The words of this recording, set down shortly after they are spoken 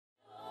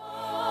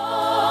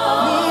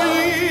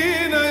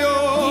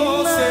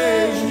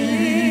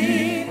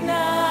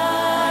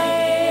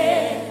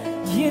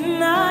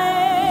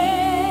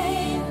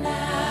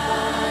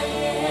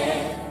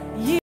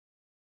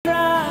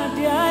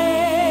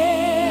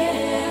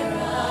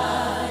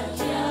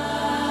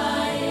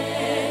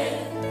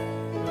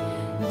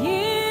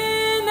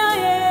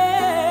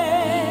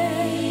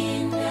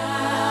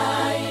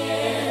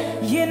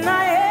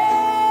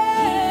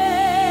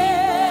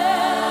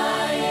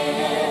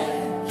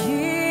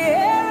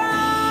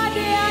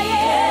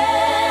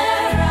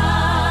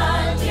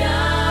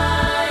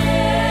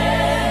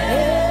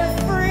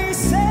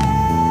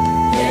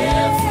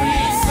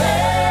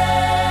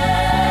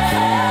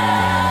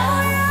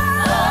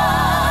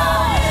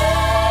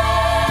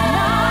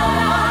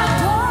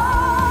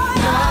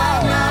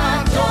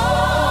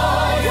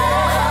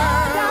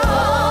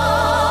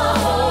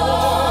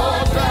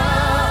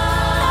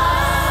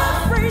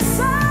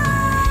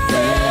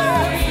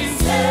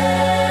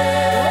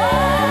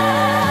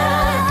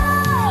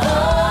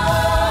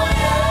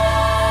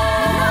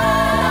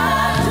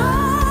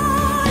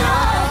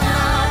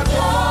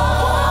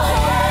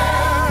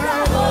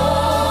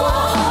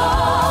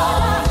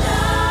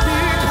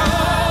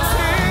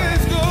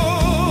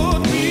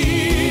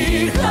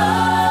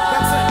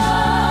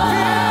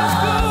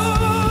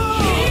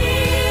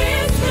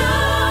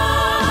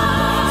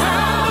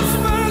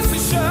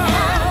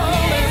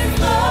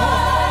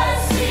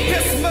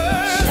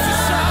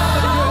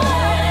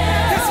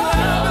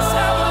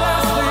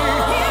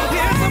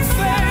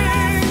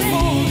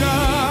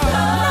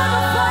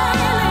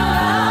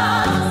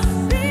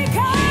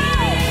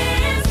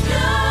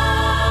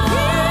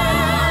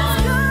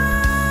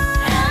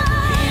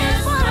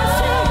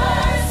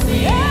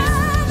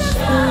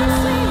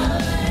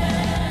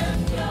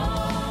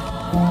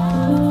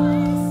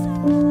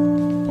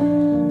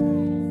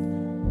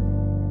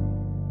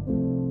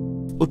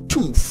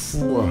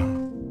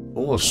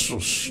was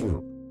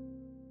so.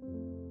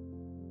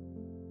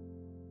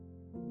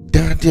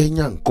 Daddy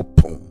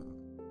Yankopon.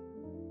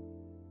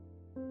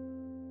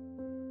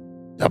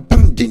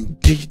 Abandoned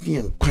Disney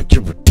and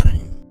quadruple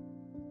time.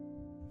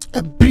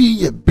 A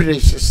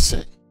brace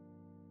say.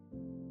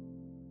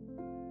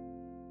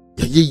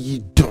 Ye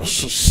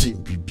dorsal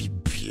sim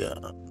bibia.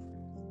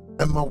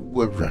 Emma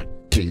Weber,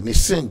 in a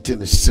cent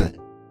in a cent.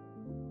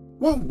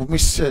 One woman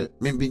said,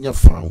 maybe you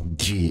found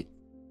dear.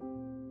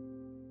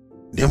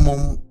 The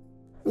mom,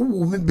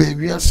 woman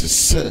baby, as I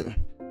said,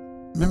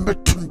 remember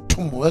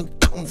Tum and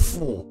come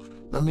for.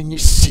 I mean, you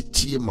sit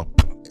here, my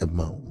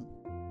amount.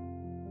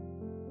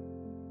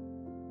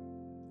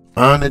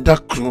 And a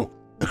doctor,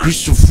 a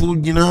Christopher,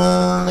 you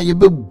know, you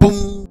be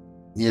boom,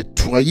 near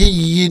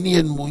TWI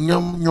and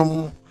Munyam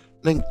yum,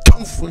 then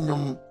come for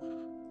yum.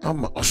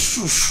 I'm a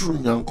so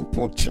young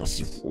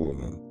potential for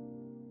them.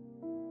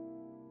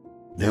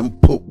 Then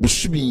Pope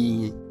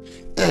Bushmi,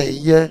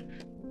 yeah,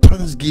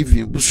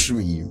 Thanksgiving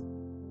Bushmi,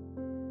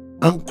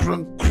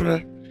 Uncle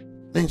Cra,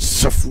 then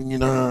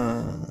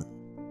Safuna,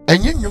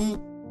 and you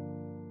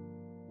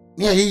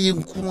near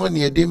him,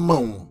 near the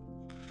mound.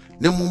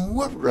 No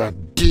more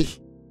day.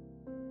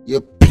 Ye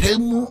pay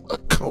more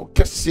account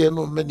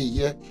Cassiano many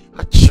year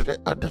actually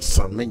other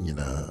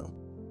Samena.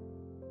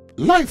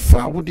 Life,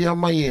 I would hear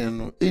my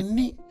end,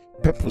 any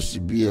purpose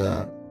be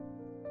a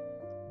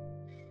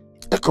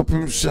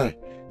couple say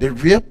the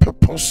real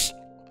purpose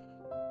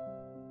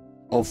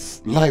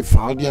of life,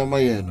 how dear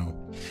my end.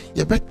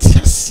 You bet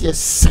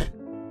yes,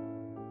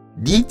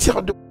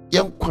 detail the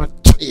young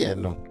quantity,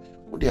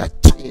 what they are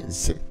trying to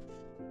say.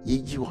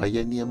 You are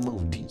near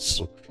mountain,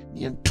 so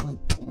near Tum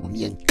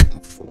near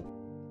comfort.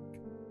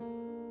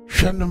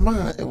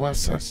 Shanama, it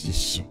was as you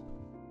so.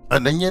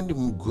 And then you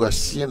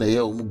Muguasian,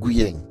 a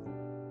Muguyen.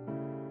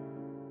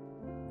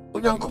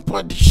 Uncle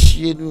Paddy,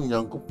 she knew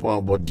Uncle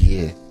Paul, but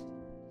dear.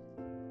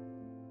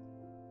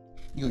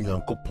 You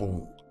Uncle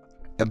Paul,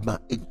 Emma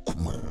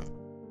Inkuma.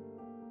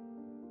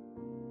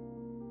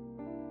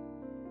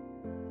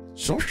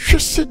 So she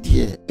said,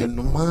 dear, and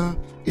no ma,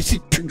 is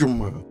it to your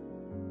ma?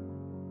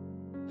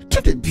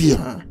 To the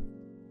beer.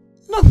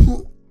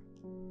 No,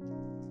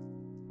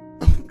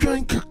 I'm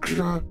drank a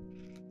crowd.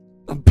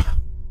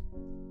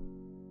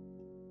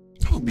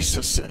 How be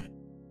so sad?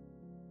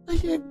 I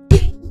had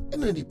been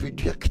and I did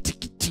a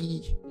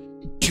kitty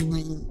to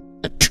me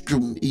a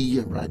trum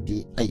ear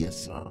radi. I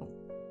saw.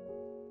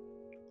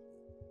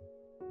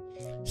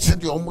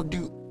 Said the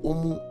Omodu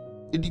Omu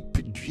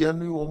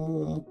Edipidiano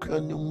Omu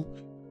Mucanum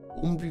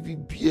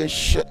Umbi be a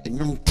shut and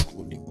young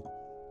tuning.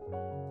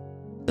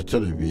 I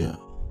tell you,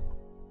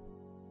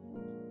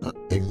 a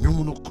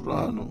numinal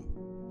crano,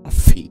 a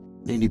fee,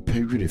 then he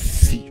paid with a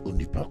fee on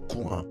the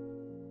Pacoa.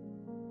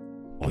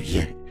 Oh,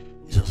 yeah,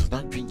 it's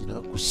not drinking. I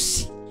could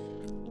see.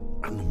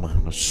 I'm a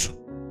man or so.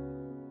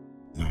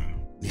 No,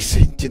 they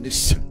sent to the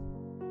sun.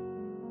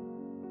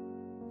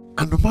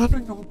 And the man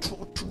of your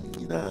trot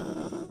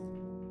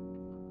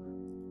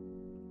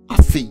I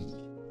feel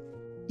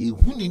you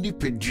wouldn't need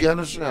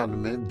Pedianos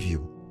and maybe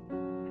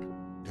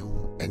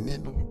and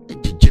then a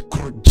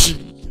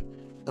decorative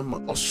and my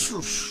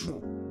osso,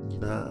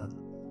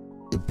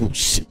 a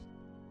bullshit.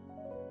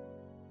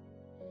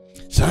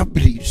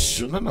 Sabri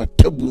soon a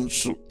taboo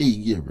so a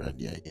year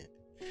radia.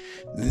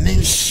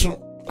 Nelson,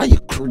 I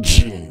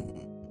crochet.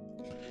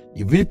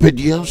 You will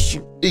pedian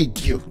so a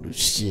dear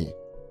Lucy.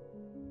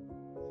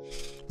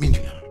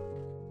 Meanwhile,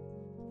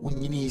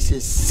 when you need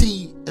to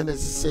see and as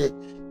I say,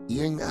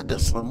 young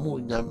others are more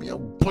yammy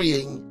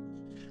boying.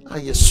 I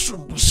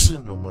assume to see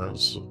no man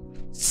so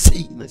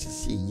say, as I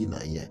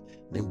say,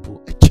 then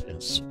put a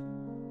chance.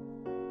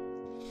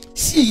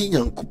 See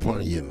young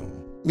coupon, you know,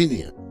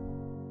 Minia.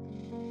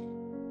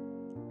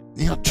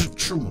 Near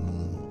true.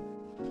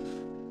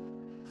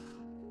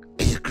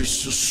 A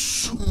Christus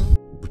soon,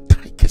 but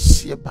I can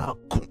see about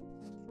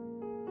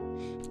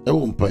I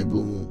won't buy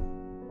boom.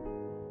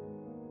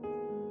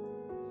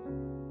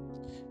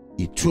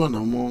 It's one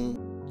among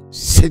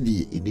said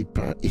in the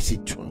part is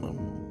it one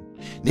among.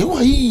 Now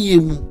I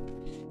hear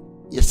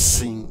you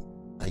sing,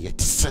 I yet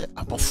say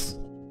above.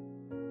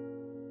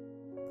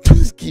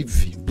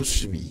 Thanksgiving,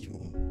 Bushmi,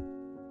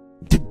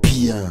 the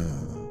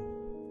piano.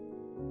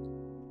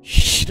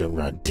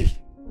 Shiradi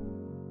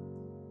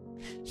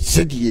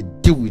said ye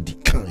do with the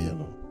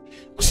kind.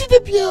 Was it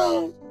a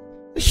piano?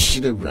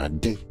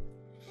 Shiradi.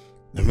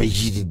 Na me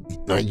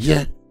yidi na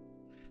ye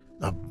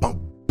na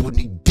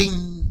bambuni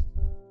ding.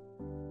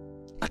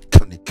 I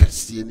can't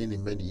see any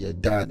many a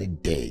daddy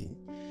day.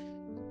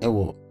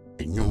 Ewo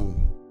enyum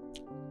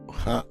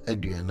ha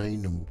aduana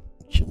inum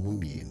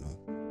chimumi no.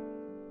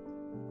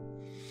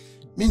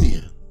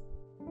 Minia.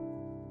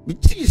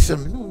 Biti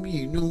sam no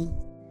mi no.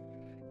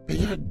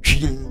 I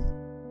dream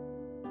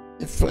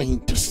if I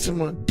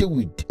intestima deal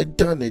with a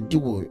done a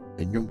duo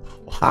and you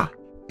ha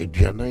a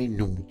diana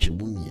no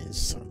chimuni and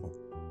son.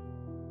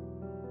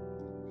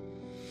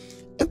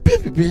 And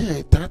baby,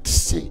 I thought to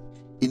say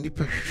in the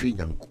pastry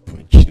young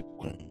coupon.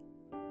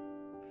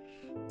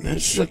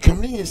 And so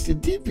coming as the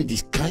David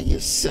is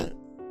kind son.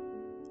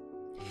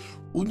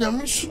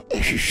 Unyame so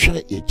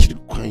ehwehwe yechiri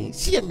kwan.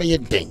 Si ye meye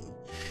den.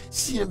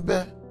 Si ye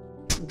be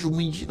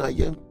tudwumi na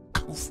ye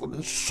kamfo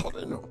no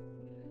sore no.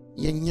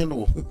 Ye nye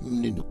no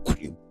honhom ne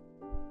kurim.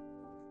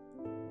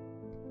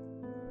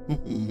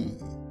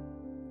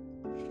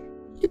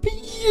 Ye be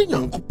ye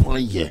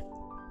Nyankopon ye.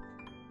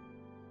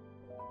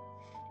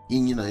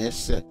 Yina ye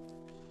se.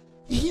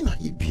 Yina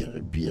ye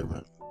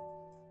biara.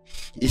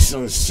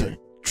 Isan se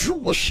true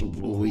worship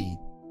we.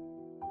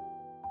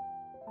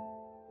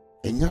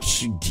 Enya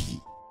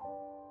sudi.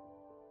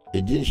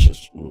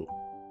 Edinshas wo.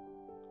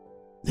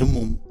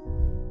 Nemum.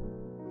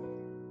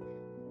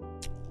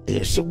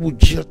 Se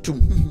wujia to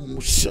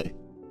mu se.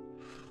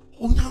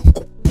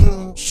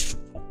 Onyankopon so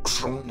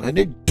kron na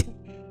ne do.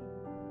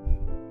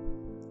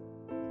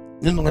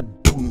 Ne no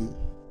adum.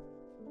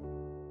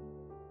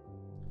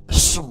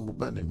 Some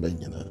ba ne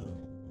banyana.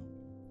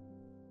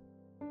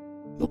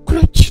 No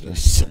crutch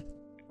se.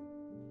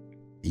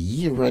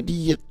 Ye ready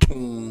ye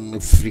ton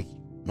free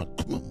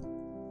makuma.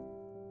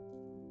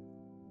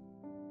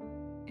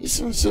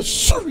 Isan se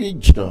sorry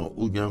jina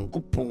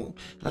Onyankopon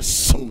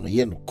asam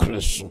ye no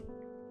kreso.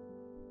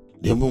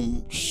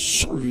 Demum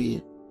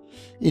sorry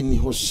in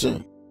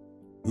hosa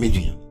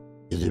million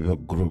eleva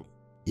grow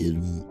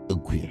ilum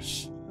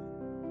aguias.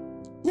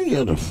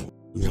 Million of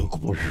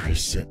Onyankopon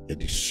hwese e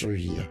de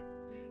sorry ya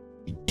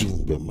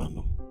idimbe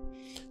mano.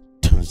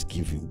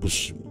 Thanksgiving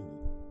busu.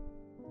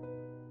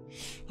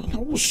 And I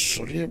was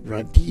sorry,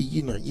 Brady,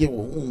 you know, you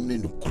were only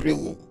in the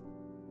cream.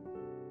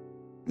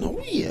 Now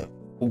we are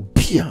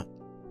Obia,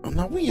 and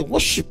now we are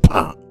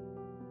worshiper.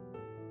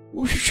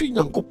 We should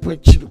not go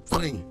preach the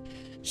fine.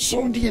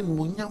 Sunday and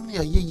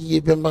Munyamia, ye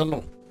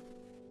bemano.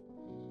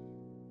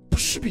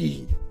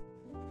 Possibly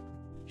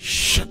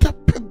shut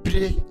up,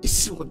 Pebre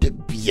is what the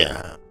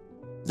beer.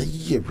 The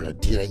year,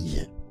 Brady,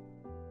 ye.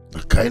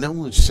 A kind of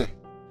would say,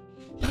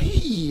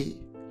 I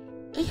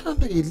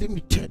have a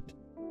limited.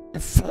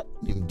 Efa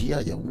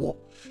nimdia ya wo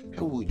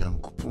ewo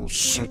Nyankopon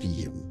sori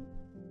yem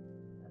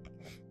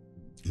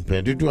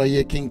mpendudu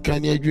aye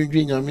kinkani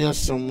adwendwe nyame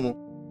asam no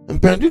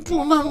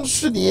mpendudu na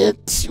nso ne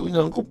eti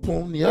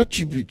Nyankopon ne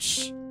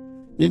attributes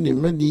ne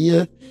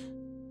mani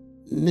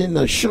ne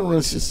na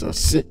assurances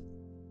ase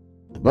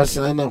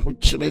basa na ho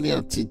kire ne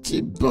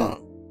atete ba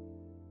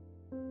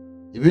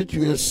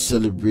ebetumi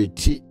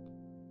celebrate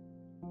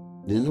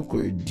ne no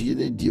ko die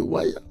ne die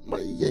waya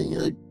mayen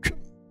atwa.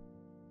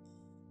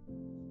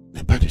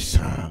 But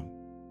sa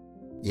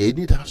ye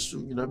need us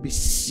to be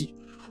see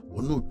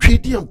or no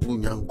trading and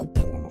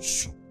Nyankopon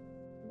so.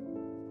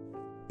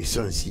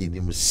 Isan see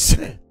him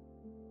say,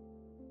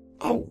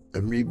 oh,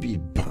 and maybe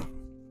ba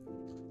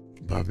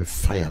the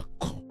fire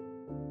call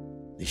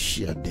the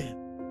sheer there.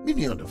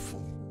 Many other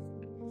phone.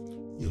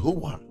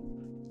 Yehovah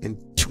and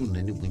tune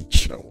anyone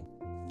chow.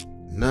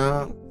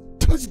 Now,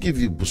 let's give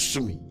you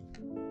Busumi.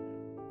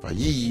 For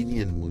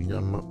ye and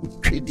Munyama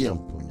trading and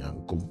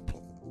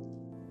Nyankopon.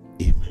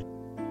 Amen.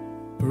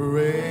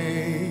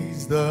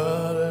 Praise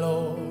the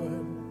Lord.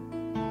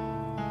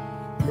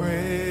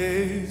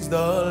 Praise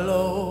the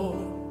Lord.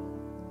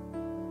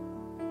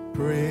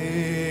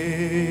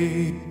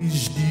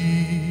 Praise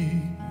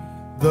ye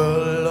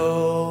the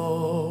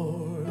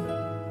Lord.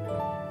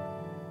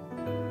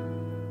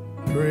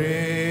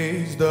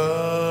 Praise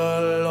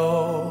the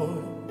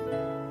Lord.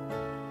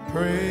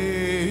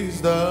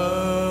 Praise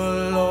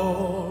the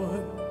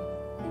Lord.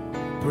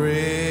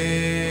 Praise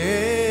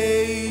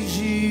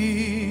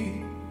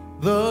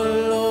the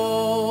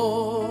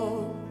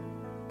Lord,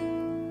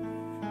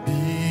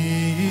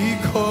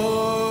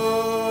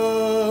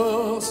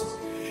 because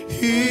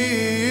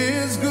He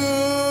is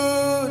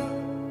good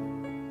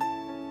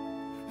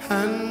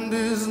and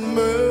His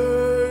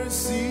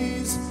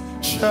mercies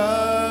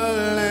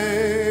shall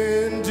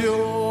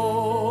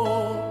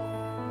endure.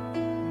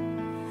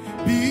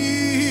 Because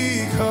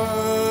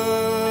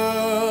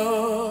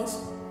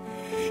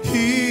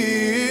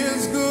He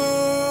is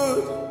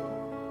good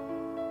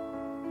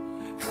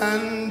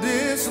and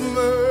His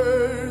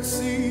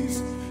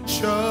mercies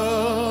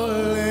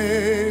shall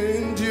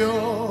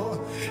endure.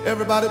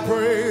 Everybody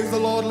praise the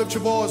Lord. Lift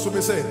your voice with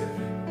me. Say,